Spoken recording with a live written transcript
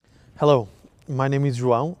Hello, my name is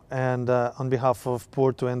João, and on behalf of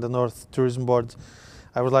Porto and the North Tourism Board,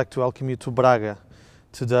 I would like to welcome you to Braga.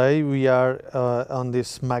 Today we are on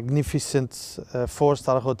this magnificent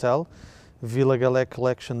 4-star hotel, Vila Galé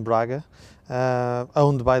Collection Braga,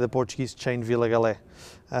 owned by the Portuguese chain Vila Galé.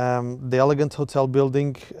 The elegant hotel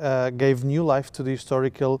building gave new life to the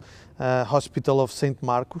historical Hospital of St.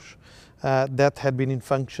 Marcos that had been in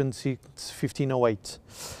function since 1508.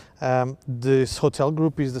 This hotel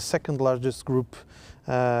group is the second largest group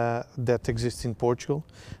that exists in Portugal,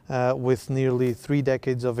 with nearly 3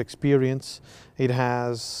 decades of experience. It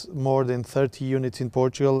has more than 30 units in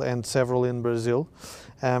Portugal and several in Brazil,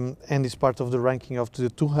 and is part of the ranking of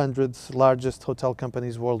the 200 largest hotel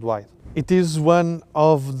companies worldwide. It is one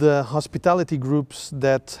of the hospitality groups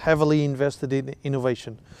that heavily invested in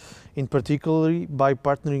innovation, in particular by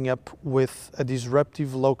partnering up with a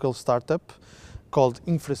disruptive local startup called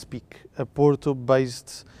Infraspeak, a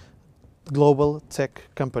Porto-based global tech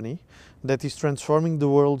company that is transforming the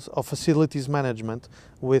world of facilities management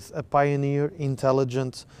with a pioneer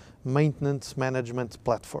intelligent maintenance management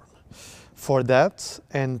platform. For that,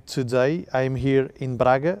 and today I am here in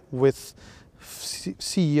Braga with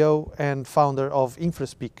CEO and founder of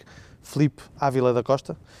Infraspeak, Felipe Avila da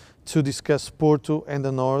Costa, to discuss Porto and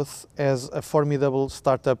the North as a formidable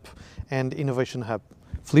startup and innovation hub.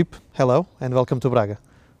 Felipe, hello and welcome to Braga.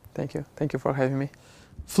 Thank you for having me.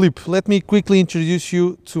 Felipe, let me quickly introduce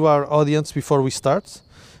you to our audience before we start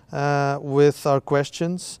with our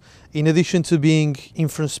questions. In addition to being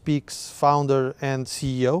Infraspeak's founder and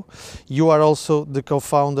CEO, you are also the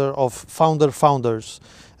co-founder of Founders,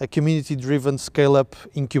 a community-driven scale-up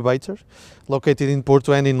incubator located in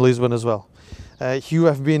Porto and in Lisbon as well. You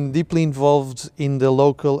have been deeply involved in the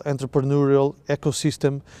local entrepreneurial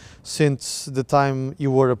ecosystem since the time you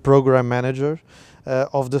were a program manager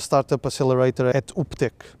of the startup accelerator at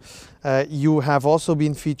UPTEC. You have also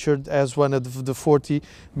been featured as one of the 40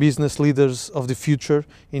 business leaders of the future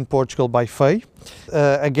in Portugal by FEI.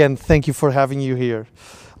 Again, thank you for having you here.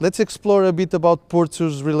 Let's explore a bit about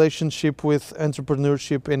Porto's relationship with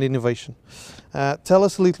entrepreneurship and innovation. Tell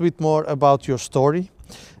us a little bit more about your story,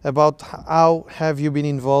 about how have you been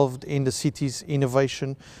involved in the city's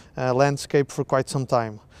innovation landscape for quite some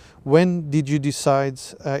time. When did you decide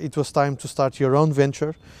it was time to start your own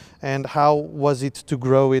venture, and how was it to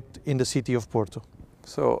grow it in the city of Porto?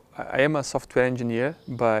 So I am a software engineer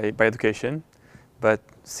by education, but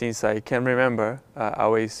since I can remember, I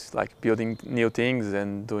always like building new things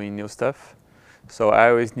and doing new stuff. So I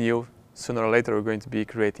always knew sooner or later we're going to be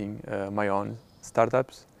creating my own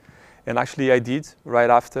startups. And actually I did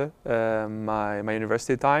right after my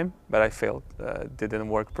university time, but I failed, didn't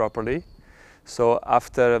work properly. So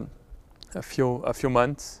after a few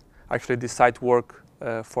months, I actually decided to work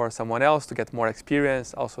for someone else to get more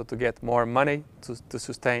experience, also to get more money to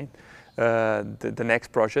sustain the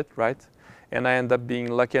next project, right? And I ended up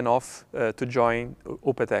being lucky enough to join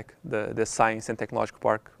UPTEC, the Science and Technological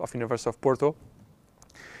Park of University of Porto.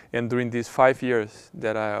 And during these 5 years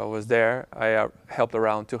that I was there, I helped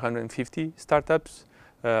around 250 startups,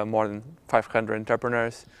 more than 500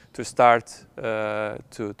 entrepreneurs to start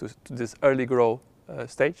to this early grow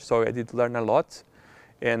stage. So I did learn a lot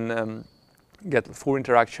and get full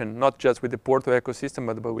interaction, not just with the Porto ecosystem,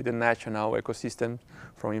 but with the national ecosystem,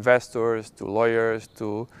 from investors to lawyers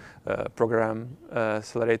to program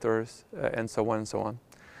accelerators and so on and so on.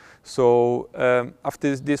 So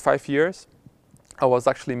after these 5 years, I was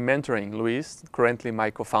actually mentoring Luis, currently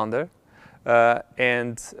my co-founder,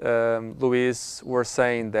 and Luis was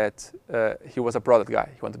saying that he was a product guy.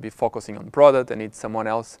 He wanted to be focusing on product and need someone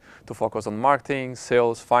else to focus on marketing,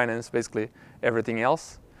 sales, finance, basically everything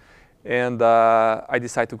else. And I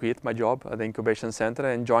decided to quit my job at the incubation center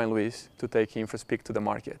and join Luis to take Infraspeak to the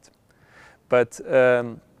market. But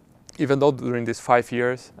even though during these 5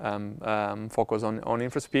 years focused on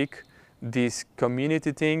Infraspeak, this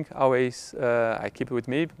community thing always I keep it with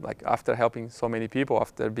me, like after helping so many people,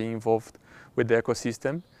 after being involved with the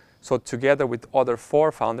ecosystem. So together with other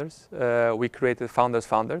 4 founders, we created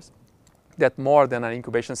Founders, that more than an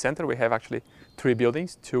incubation center, we have actually 3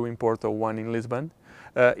 buildings, 2 in Porto, 1 in Lisbon,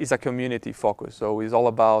 is a community focus. So it's all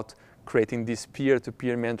about creating this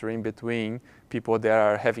peer-to-peer mentoring between people that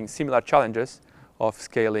are having similar challenges of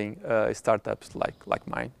scaling startups like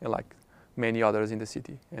mine and like many others in the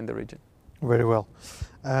city and the region. Very well.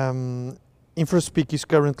 Infraspeak is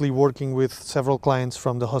currently working with several clients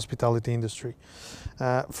from the hospitality industry,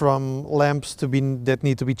 from lamps that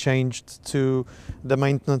need to be changed to the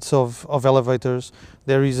maintenance of elevators.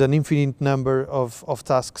 There is an infinite number of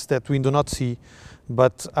tasks that we do not see,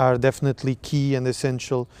 but are definitely key and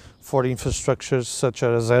essential for infrastructures such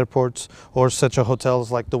as airports or such as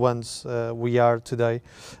hotels like the ones we are today,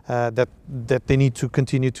 that they need to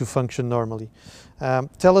continue to function normally.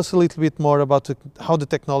 Tell us a little bit more about how the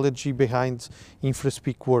technology behind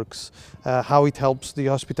Infraspeak works, how it helps the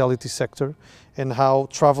hospitality sector, and how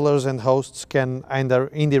travelers and hosts can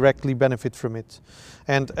indirectly benefit from it.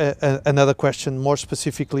 And another question, more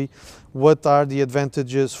specifically, what are the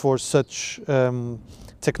advantages for such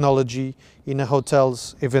technology in a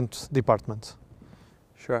hotel's event department?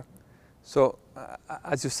 Sure. So,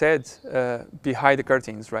 as you said, behind the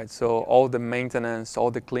curtains, right? So all the maintenance,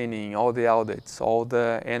 all the cleaning, all the audits, all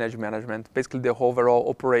the energy management, basically the overall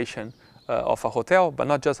operation of a hotel, but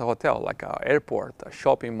not just a hotel, like an airport, a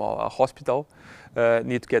shopping mall, a hospital,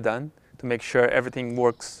 need to get done to make sure everything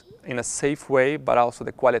works in a safe way, but also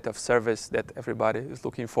the quality of service that everybody is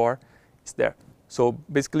looking for is there. So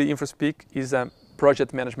basically, Infraspeak is a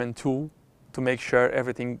project management tool to make sure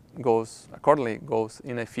everything goes accordingly, goes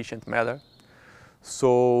in an efficient manner.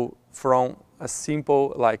 So from a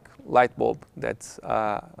simple like light bulb that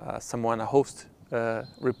a host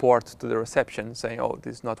report to the reception saying, oh,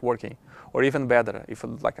 this is not working, or even better, if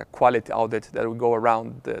like a quality audit that will go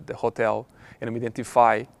around the hotel and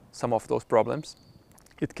identify some of those problems,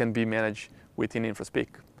 it can be managed within Infraspeak.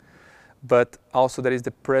 But also there is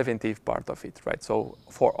the preventive part of it, right? So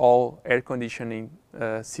for all air conditioning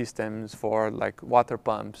systems, for like water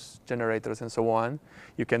pumps, generators, and so on,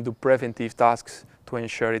 you can do preventive tasks to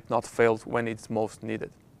ensure it not fails when it's most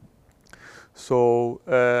needed. So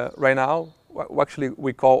right now, actually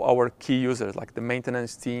we call our key users, like the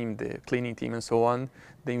maintenance team, the cleaning team, and so on,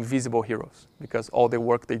 the invisible heroes, because all the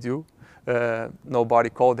work they do,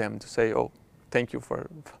 nobody called them to say, oh, thank you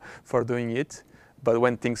for doing it. But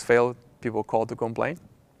when things fail, people call to complain.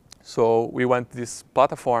 So we want this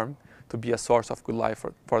platform to be a source of good life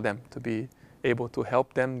for them, to be able to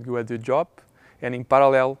help them do a good job, and in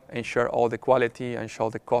parallel, ensure all the quality,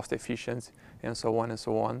 ensure the cost efficiency, and so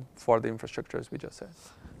on for the infrastructures we just said.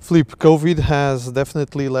 Felipe, COVID has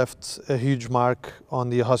definitely left a huge mark on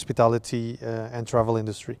the hospitality and travel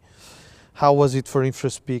industry. How was it for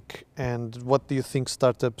Infraspeak, and what do you think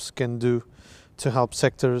startups can do to help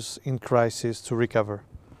sectors in crisis to recover?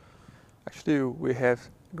 Actually, we have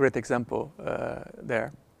a great example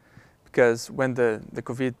there, because when the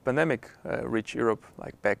COVID pandemic reached Europe,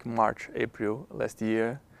 like back March, April last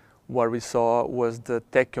year, what we saw was the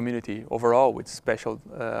tech community overall, with special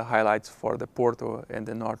highlights for the Porto and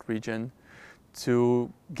the North region,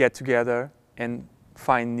 to get together and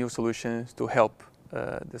find new solutions to help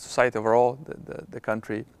the society overall, the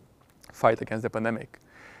country, fight against the pandemic.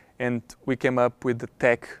 And we came up with the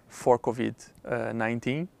Tech for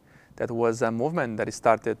COVID-19. That was a movement that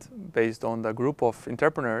started based on the group of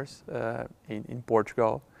entrepreneurs in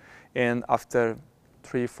Portugal. And after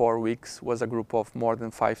 3-4 weeks was a group of more than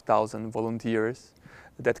 5,000 volunteers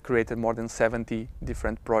that created more than 70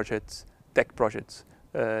 different projects, tech projects,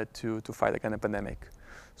 to fight against the pandemic.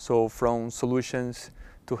 So from solutions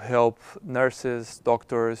to help nurses,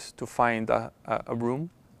 doctors to find a room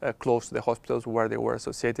close to the hospitals where they were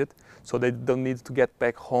associated, so they don't need to get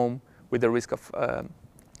back home with the risk of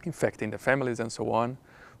infecting their families and so on.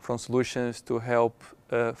 From solutions to help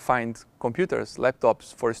find computers,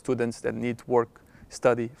 laptops for students that need work,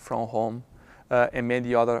 study from home, and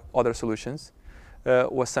many other solutions,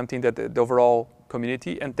 was something that the overall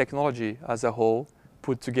community and technology as a whole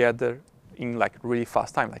put together in like really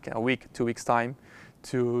fast time, like in a week, 2 weeks time,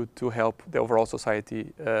 to help the overall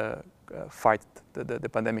society fight the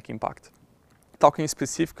pandemic impact. Talking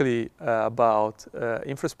specifically about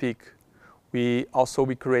Infraspeak, we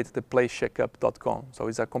created the playcheckup.com. So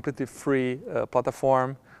it's a completely free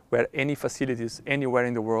platform where any facilities anywhere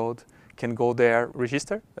in the world can go there,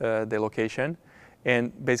 register the location,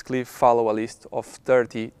 and basically follow a list of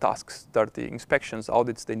 30 tasks, 30 inspections,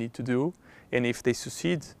 audits they need to do. And if they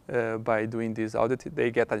succeed by doing this audit,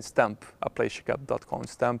 they get a stamp, a playcheckup.com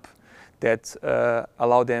stamp that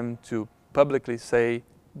allow them to publicly say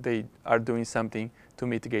they are doing something to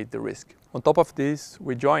mitigate the risk. On top of this,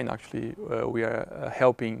 we are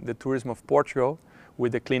helping the tourism of Portugal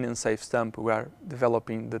with the clean and safe stamp. We are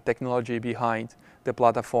developing the technology behind the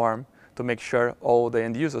platform to make sure all the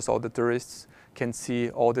end users, all the tourists, can see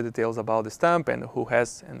all the details about the stamp and who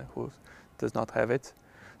has and who does not have it.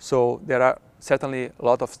 So there are certainly a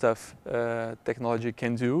lot of stuff technology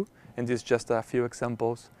can do, and this is just a few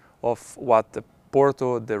examples of what the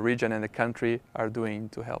Porto, the region, and the country are doing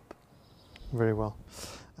to help. Very well.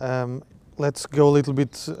 Let's go a little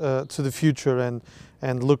bit to the future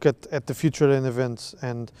and look at the future in events,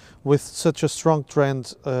 and with such a strong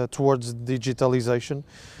trend towards digitalization,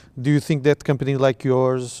 do you think that company like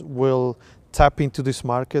yours will tap into this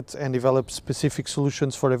market and develop specific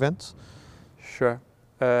solutions for events? Sure.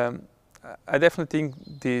 I definitely think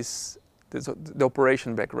this the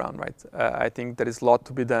operation background, right? I think there is a lot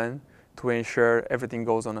to be done to ensure everything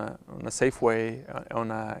goes on a safe way,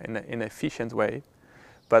 in an efficient way.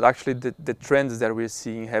 But actually, the trends that we're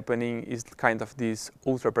seeing happening is kind of this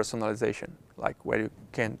ultra personalization, like where you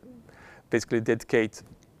can basically dedicate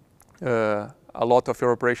a lot of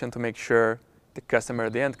your operation to make sure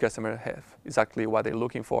the end customer, have exactly what they're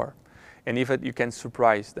looking for, and if you can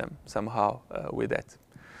surprise them somehow with that.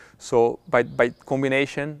 So by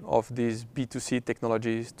combination of these B2C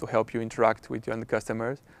technologies to help you interact with your end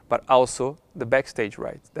customers, but also the backstage,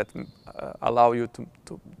 right, that allow you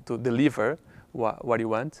to deliver what you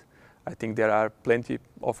want, I think there are plenty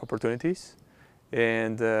of opportunities,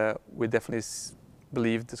 and we definitely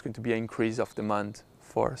believe there's going to be an increase of demand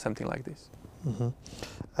for something like this.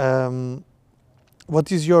 Mm-hmm.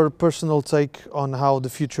 What is your personal take on how the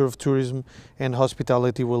future of tourism and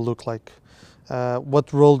hospitality will look like?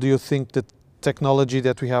 What role do you think the technology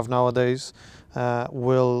that we have nowadays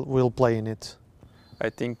will play in it? I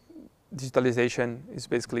think digitalization is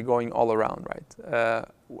basically going all around, right?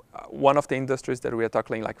 One of the industries that we are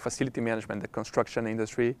tackling, like facility management, the construction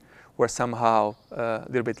industry, we're somehow a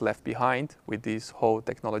little bit left behind with this whole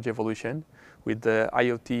technology evolution, with the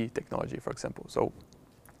IoT technology, for example. So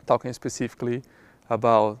talking specifically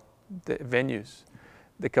about the venues,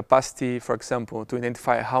 the capacity, for example, to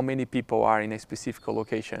identify how many people are in a specific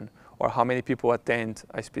location, or how many people attend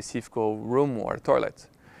a specific room or toilet,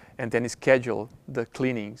 and then schedule the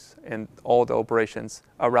cleanings and all the operations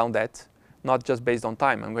around that, not just based on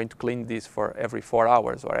time. I'm going to clean this for every 4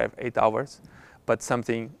 hours or every 8 hours, but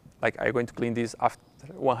something like I'm going to clean this after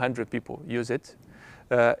 100 people use it,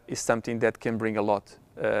 is something that can bring a lot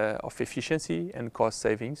of efficiency and cost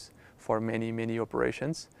savings for many, many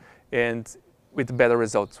operations, and with better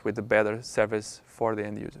results, with a better service for the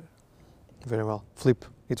end user. Very well. Felipe,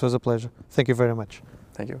 it was a pleasure. Thank you very much.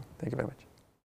 Thank you. Thank you very much.